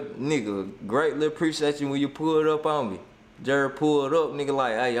 bro, nigga, greatly appreciate you when you pulled up on me. Jerry pulled up, nigga,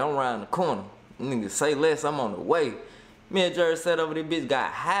 like, hey, I'm around the corner. Nigga, say less, I'm on the way. Me and Jerry sat over this bitch,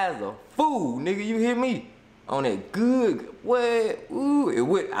 got high as a fool, nigga, you hear me? On that good, what?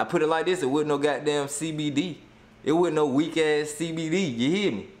 Ooh, I put it like this, it wasn't no goddamn CBD. It wasn't no weak ass CBD, you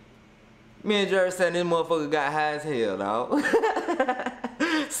hear me? Me and Jerry sat in this motherfucker got high as hell, dog.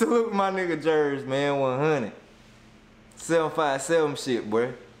 Salute my nigga Jers, man, 100. 757 shit,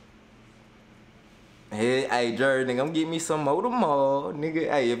 boy. Hey, Jers, nigga, I'm getting me some more tomorrow, nigga.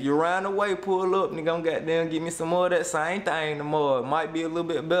 Hey, if you round the way, pull up, nigga, I'm goddamn get me some more of that same thing tomorrow. It might be a little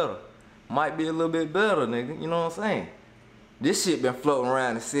bit better. Might be a little bit better, nigga. You know what I'm saying? This shit been floating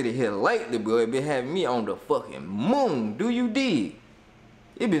around the city here lately, boy. It been having me on the fucking moon. Do you dig?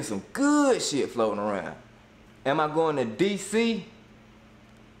 It been some good shit floating around. Am I going to DC?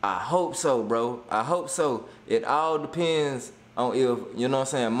 I hope so, bro. I hope so. It all depends on if, you know what I'm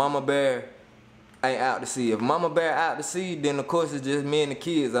saying, Mama Bear ain't out to sea. If Mama Bear out to sea, then of course it's just me and the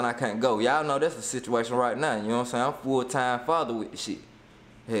kids and I can't go. Y'all know that's the situation right now. You know what I'm saying? I'm full-time father with the shit.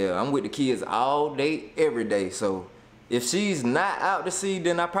 Hell, I'm with the kids all day, every day. So if she's not out to sea,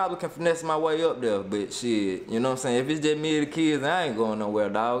 then I probably can finesse my way up there. But shit, you know what I'm saying? If it's just me and the kids, I ain't going nowhere,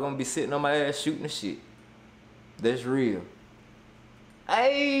 dog. I'm gonna be sitting on my ass shooting the shit. That's real.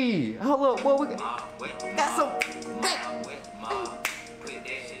 Hey, hold up, boy, we got some.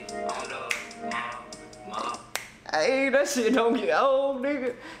 Hey, that shit don't get old,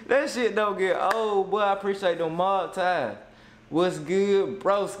 nigga. That shit don't get old, boy. I appreciate them mob ties. What's good,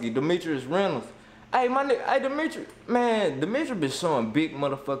 broski? Demetrius Reynolds. Hey, my nigga, hey, Demetrius, man, Demetrius been showing big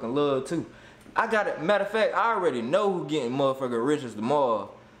motherfucking love, too. I got it. Matter of fact, I already know who getting motherfucking riches tomorrow.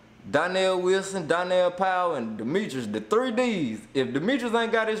 Donnell Wilson, Donnell Powell, and Demetrius, the 3Ds. If Demetrius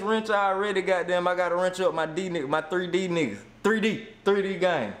ain't got his wrench already, goddamn, I gotta wrench up my D niggas, my 3D niggas. 3D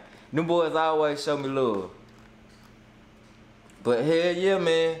gang. Them boys always show me love. But hell yeah,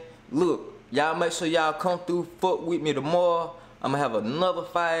 man. Look, y'all make sure y'all come through, fuck with me tomorrow. I'ma have another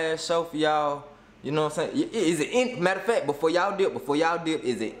fire-ass show for y'all. You know what I'm saying? Is it matter of fact, before y'all dip,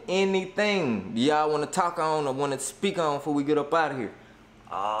 is it anything y'all wanna talk on or wanna speak on before we get up out of here?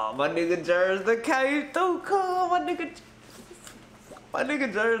 Oh, my nigga Jers that came through, cool. My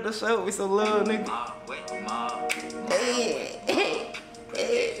nigga Jers that showed me some love, nigga. Hey,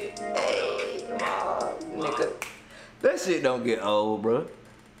 nigga. That shit don't get old, bro.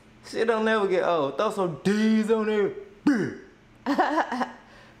 Shit don't never get old. Throw some D's on there.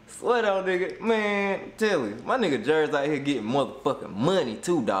 Sweat on, nigga. Man, tell you, my nigga Jers out here getting motherfucking money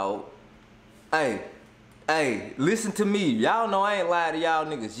too, dog. Hey, listen to me. Y'all know I ain't lied to y'all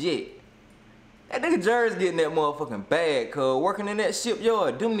niggas yet. That nigga Jers getting that motherfucking bag, cuz working in that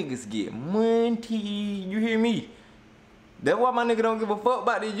shipyard. Them niggas get money. You hear me? That's why my nigga don't give a fuck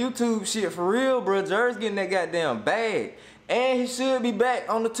about this YouTube shit for real, bro. Jers getting that goddamn bag. And he should be back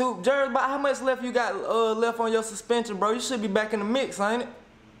on the tube. Jers, about how much left you got left on your suspension, bro? You should be back in the mix, ain't it?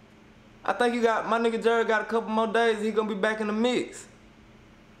 I think you got, my nigga Jers got a couple more days. He gonna be back in the mix.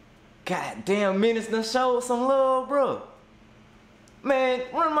 Goddamn, Minutes done showed some love, bro. Man,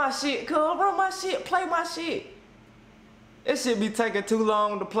 run my shit, cuz. Run my shit. Play my shit. It should be taking too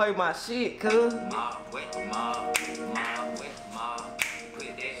long to play my shit, cuz. Ma,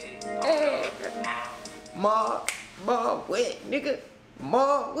 wet, nigga.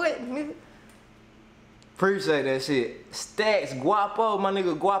 Ma, wet, nigga. Appreciate that shit. Stacks, Guapo, my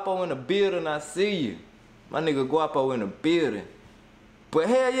nigga Guapo in the building. I see you. My nigga Guapo in the building. But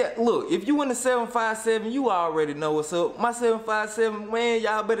hell yeah, look, if you in the 757, you already know what's up. My 757, man,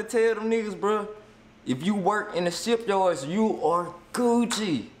 y'all better tell them niggas, bro. If you work in the shipyards, you are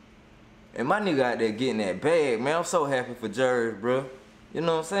Gucci. And my nigga out there getting that bag, man. I'm so happy for Jers, bro. You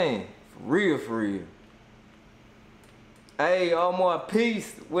know what I'm saying? For real, for real. Hey, Omar,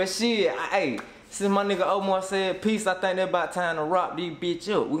 peace. Well, shit, hey. Since my nigga Omar said peace, I think that's about time to wrap this bitch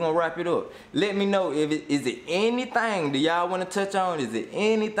up. We gonna wrap it up. Let me know if is it anything that y'all wanna touch on? Is it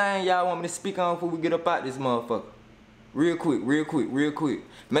anything y'all want me to speak on before we get up out this motherfucker? Real quick, real quick, real quick.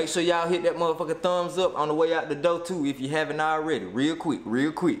 Make sure y'all hit that motherfucker thumbs up on the way out the door too if you haven't already. Real quick,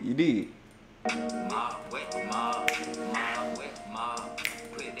 you did.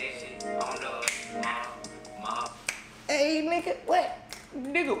 Hey, nigga, what?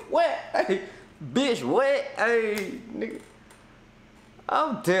 Nigga, what? Hey. Bitch, what? Hey, nigga.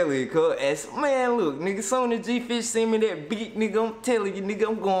 I'm telling you, cuz. Man, look, nigga, soon as G-Fish send me that beat, nigga, I'm telling you, nigga,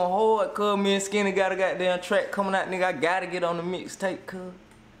 I'm going hard, cuz. Me and Skinny got a goddamn track coming out, nigga. I gotta get on the mixtape, cuz.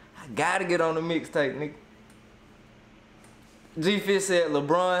 I gotta get on the mixtape, nigga. G-Fish said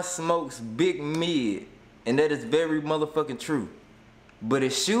LeBron smokes big mid, and that is very motherfucking true. But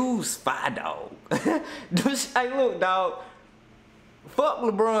his shoes fire, dog. Hey, look, dog. Fuck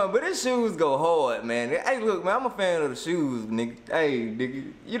LeBron, but his shoes go hard, man. Hey, look, man, I'm a fan of the shoes, nigga. Hey,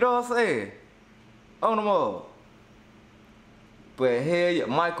 nigga, you know what I'm saying? On them all. But hell yeah,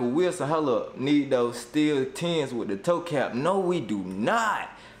 Michael Wilson, hold up. Need those steel 10s with the toe cap. No, we do not.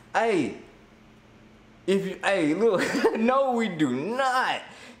 Hey, if you, hey, look, no, we do not.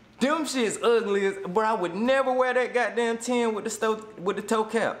 Them shit's ugly as, but I would never wear that goddamn 10 with the toe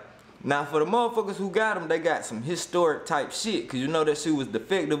cap. Now for the motherfuckers who got them, they got some historic type shit, cause you know that shit was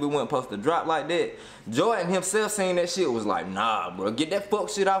defective, it wasn't supposed to drop like that. Jordan himself saying that shit was like, nah bro, get that fuck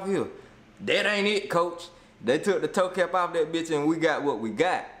shit off here. That ain't it, coach. They took the toe cap off that bitch and we got what we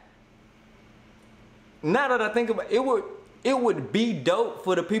got. Now that I think about it, it would be dope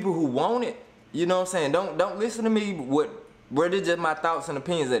for the people who want it. You know what I'm saying? Don't listen to me where they're just my thoughts and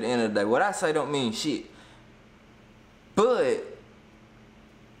opinions at the end of the day. What I say don't mean shit. But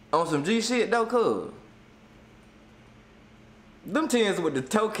on some G shit though, cuz them 10s with the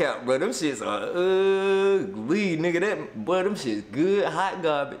toe cap, bro, them shits are ugly, nigga. Them shits good, hot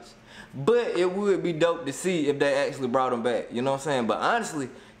garbage. But it would be dope to see if they actually brought them back. You know what I'm saying? But honestly,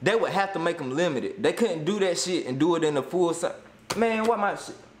 they would have to make them limited. They couldn't do that shit and do it in the full size. Man, what my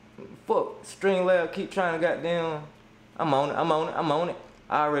shit? Fuck, Streamlab keep trying to goddamn. I'm on it.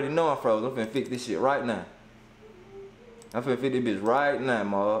 I already know I'm frozen. I'm finna fix this shit right now. I'm finna fix this bitch right now,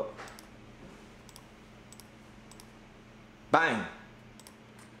 mob. Bang.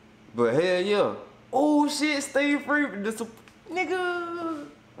 But hell yeah. Oh shit, Steve Free. Nigga.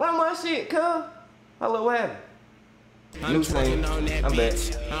 Run my shit, cuz. Hello, what happened? New scene. I'm back.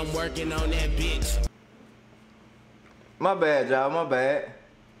 I'm working on that bitch. My bad, y'all. My bad.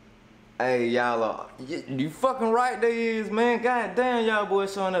 Hey, y'all are. You fucking right they is, man. God damn, y'all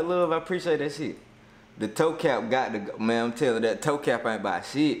boys showing that love. I appreciate that shit. The toe cap got to go. Man, I'm telling you, that toe cap ain't by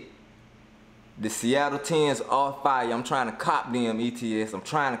shit. The Seattle 10s are fire. I'm trying to cop them ETS. I'm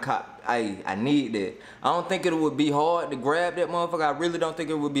trying to cop. Hey, I need that. I don't think it would be hard to grab that motherfucker. I really don't think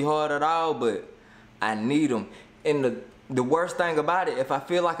it would be hard at all, but I need them. And the worst thing about it, if I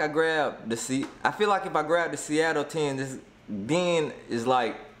feel like I grab the Seattle 10s, then it's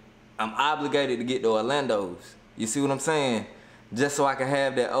like I'm obligated to get the Orlando's. You see what I'm saying? Just so I can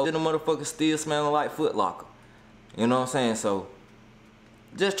have that. Oh, the motherfucker still smelling like Foot Locker. You know what I'm saying? So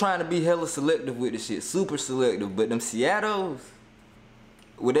just trying to be hella selective with the shit, super selective. But them Seattle's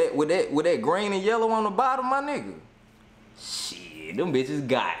with that green and yellow on the bottom, my nigga. Shit, them bitches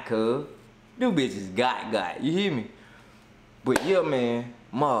got, cuz. Them bitches got. You hear me? But yeah, man,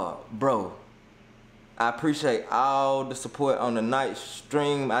 bro, I appreciate all the support on the night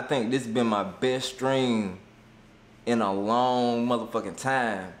stream. I think this has been my best stream in a long motherfucking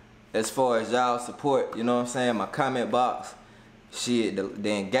time. As far as y'all support, you know what I'm saying? My comment box. Shit, the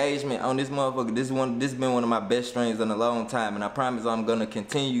engagement on this motherfucker, this has been one of my best streams in a long time, and I promise I'm gonna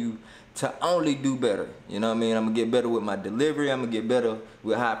continue to only do better. You know what I mean? I'm gonna get better with my delivery, I'm gonna get better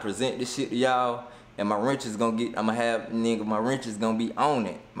with how I present this shit to y'all, and my wrench is gonna get, my wrench is gonna be on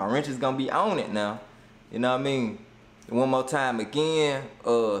it. My wrench is gonna be on it now. You know what I mean? One more time again,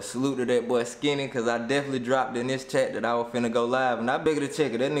 salute to that boy Skinny, cause I definitely dropped in this chat that I was finna go live, and I beg to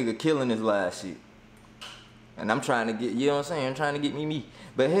check it, that nigga killing his live shit. And I'm trying to get, you know what I'm saying? I'm trying to get me.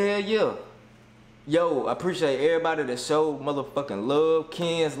 But hell yeah. Yo, I appreciate everybody that showed motherfucking love.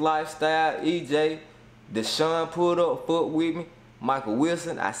 Ken's Lifestyle, EJ, Deshaun pulled up foot with me. Michael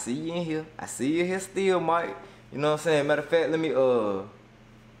Wilson, I see you in here. I see you here still, Mike. You know what I'm saying? Matter of fact, let me show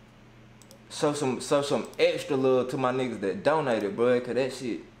some extra love to my niggas that donated, bro. Cause that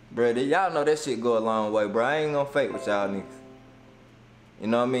shit, bro, y'all know that shit go a long way, bro. I ain't gonna fake with y'all niggas. You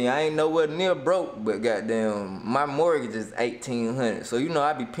know what I mean? I ain't nowhere near broke, but goddamn, my mortgage is $1,800. So, you know,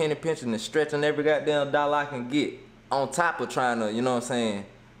 I be penny pinching and stretching every goddamn dollar I can get. On top of trying to, you know what I'm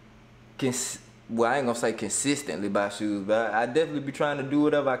saying, well, I ain't gonna say consistently buy shoes, but I definitely be trying to do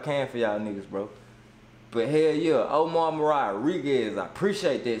whatever I can for y'all niggas, bro. But hell yeah, Omar Mariah Rodriguez, I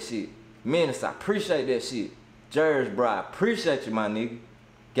appreciate that shit. Menace, I appreciate that shit. Jers, bro, I appreciate you, my nigga.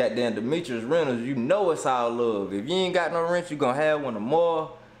 Goddamn Demetrius Reynolds, you know it's all love. If you ain't got no rent, you gonna have one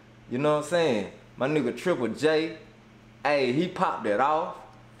tomorrow. You know what I'm saying? My nigga Triple J, hey, he popped that off.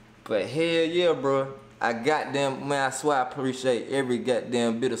 But hell yeah, bro. I goddamn, man, I swear I appreciate every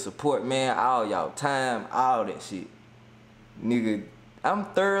goddamn bit of support, man. All y'all time, all that shit. Nigga, I'm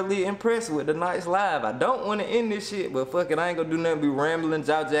thoroughly impressed with the night's live. I don't want to end this shit, but fuck it, I ain't gonna do nothing but be rambling,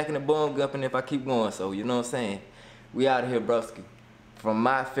 jaw jacking, and bum gupping if I keep going. So, you know what I'm saying? We out of here, broski. From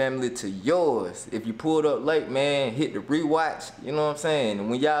my family to yours. If you pulled up late, man, hit the rewatch. You know what I'm saying? And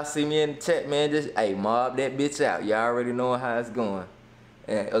when y'all see me in the chat, man, just, hey, mob that bitch out. Y'all already know how it's going.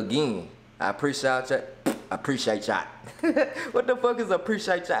 And again, I appreciate y'all. I appreciate y'all. What the fuck is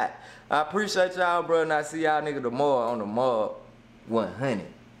appreciate y'all? I appreciate y'all, bro, and I see y'all nigga tomorrow on the mob 100.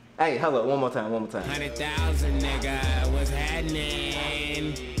 Hey, hello, one more time. 100,000, nigga, what's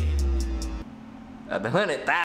happening? At the 100,000.